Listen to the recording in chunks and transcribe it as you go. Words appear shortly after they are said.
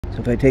So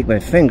if I take my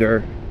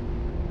finger,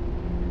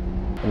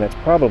 and that's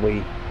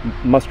probably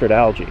mustard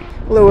algae.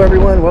 Hello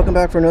everyone, welcome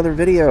back for another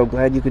video.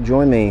 Glad you could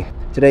join me.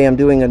 Today I'm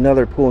doing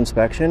another pool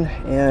inspection,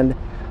 and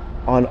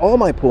on all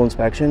my pool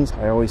inspections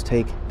I always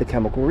take the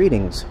chemical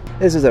readings.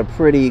 This is a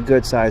pretty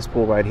good sized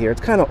pool right here.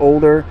 It's kind of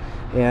older,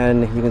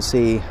 and you can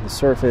see the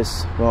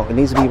surface, well, it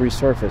needs to be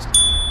resurfaced.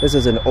 This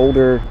is an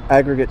older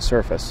aggregate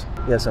surface.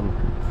 You have some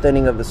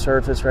thinning of the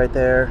surface right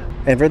there.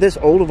 And for this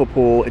old of a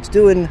pool, it's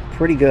doing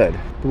pretty good.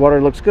 The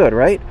water looks good,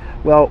 right?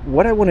 Well,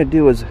 what I want to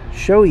do is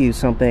show you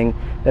something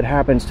that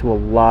happens to a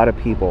lot of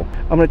people.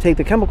 I'm going to take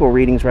the chemical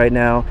readings right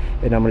now,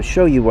 and I'm going to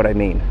show you what I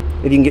mean.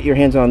 If you can get your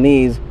hands on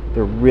these,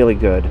 they're really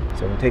good. So I'm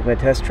going to take my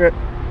test strip,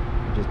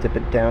 just dip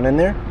it down in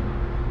there,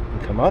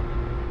 and come up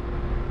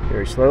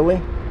very slowly.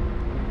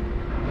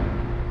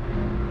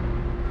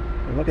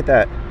 And look at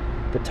that.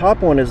 The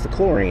top one is the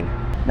chlorine.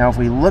 Now if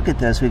we look at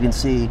this, we can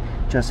see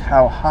just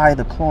how high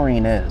the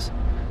chlorine is.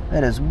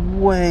 That is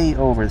way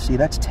over. See,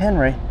 that's 10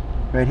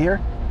 right here.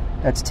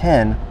 That's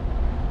 10,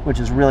 which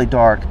is really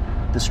dark.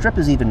 The strip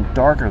is even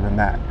darker than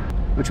that,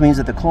 which means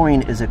that the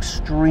chlorine is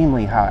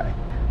extremely high.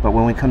 But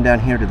when we come down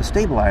here to the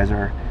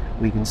stabilizer,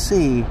 we can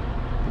see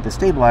that the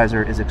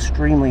stabilizer is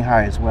extremely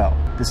high as well.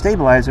 The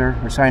stabilizer,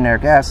 or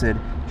cyanuric acid,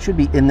 should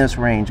be in this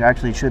range.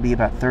 Actually, it should be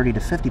about 30 to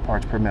 50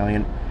 parts per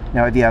million.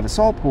 Now, if you have a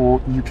salt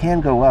pool, you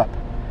can go up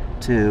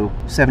to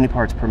 70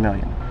 parts per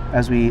million.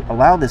 As we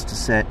allow this to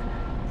sit,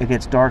 it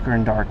gets darker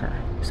and darker.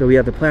 So we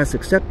have the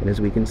plastic step, and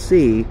as we can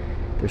see,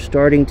 they're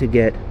starting to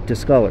get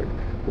discolored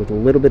with a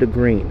little bit of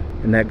green,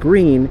 and that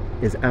green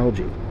is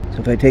algae. So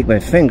if I take my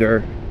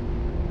finger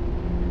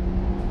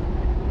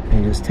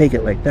and just take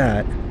it like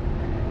that,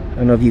 I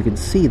don't know if you can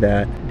see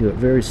that, do it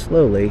very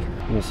slowly.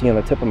 You see on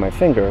the tip of my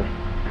finger,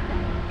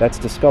 that's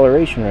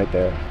discoloration right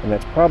there, and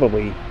that's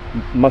probably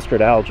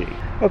mustard algae.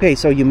 Okay,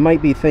 so you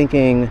might be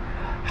thinking,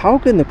 how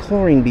can the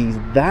chlorine be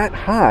that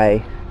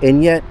high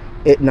and yet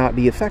it not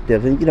be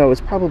effective? And you know,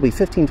 it's probably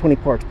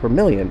 15-20 parts per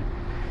million,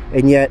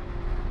 and yet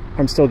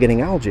I'm still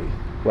getting algae.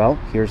 Well,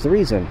 here's the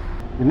reason.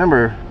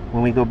 Remember,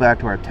 when we go back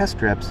to our test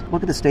strips,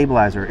 look at the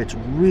stabilizer. It's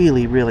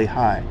really, really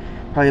high.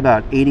 Probably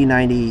about 80,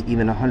 90,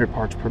 even 100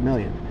 parts per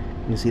million.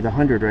 You see the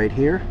 100 right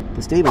here?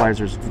 The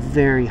stabilizer is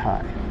very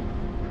high.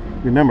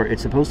 Remember,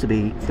 it's supposed to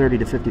be 30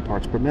 to 50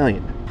 parts per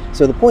million.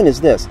 So the point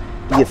is this: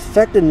 the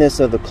effectiveness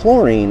of the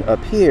chlorine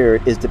up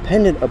here is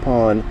dependent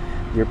upon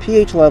your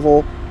pH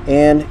level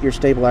and your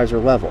stabilizer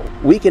level.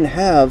 We can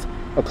have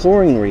a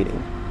chlorine reading.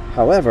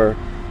 However,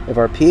 if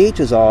our pH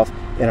is off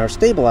and our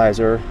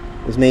stabilizer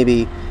is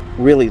maybe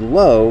really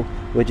low,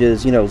 which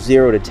is, you know,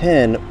 0 to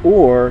 10,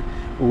 or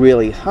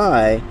really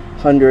high,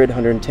 100,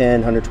 110,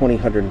 120,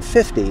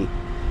 150,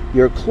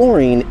 your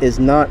chlorine is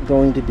not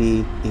going to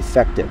be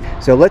effective.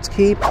 So let's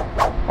keep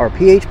our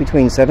pH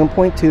between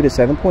 7.2 to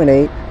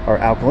 7.8, our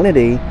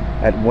alkalinity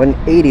at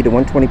 180 to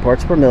 120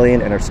 parts per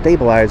million, and our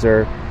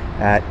stabilizer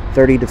at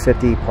 30 to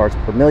 50 parts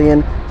per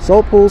million.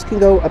 Salt pools can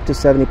go up to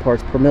 70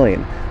 parts per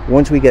million.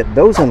 Once we get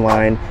those in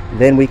line,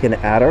 then we can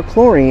add our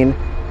chlorine,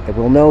 and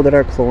we'll know that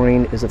our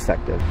chlorine is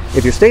effective.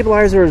 If your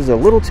stabilizer is a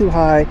little too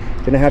high, you're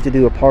going to have to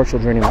do a partial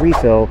draining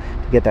refill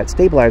to get that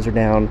stabilizer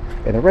down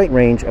in the right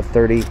range of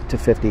 30 to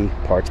 50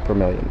 parts per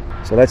million.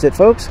 So that's it,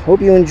 folks.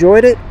 Hope you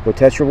enjoyed it. Go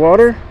test your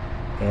water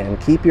and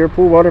keep your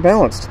pool water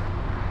balanced.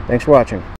 Thanks for watching.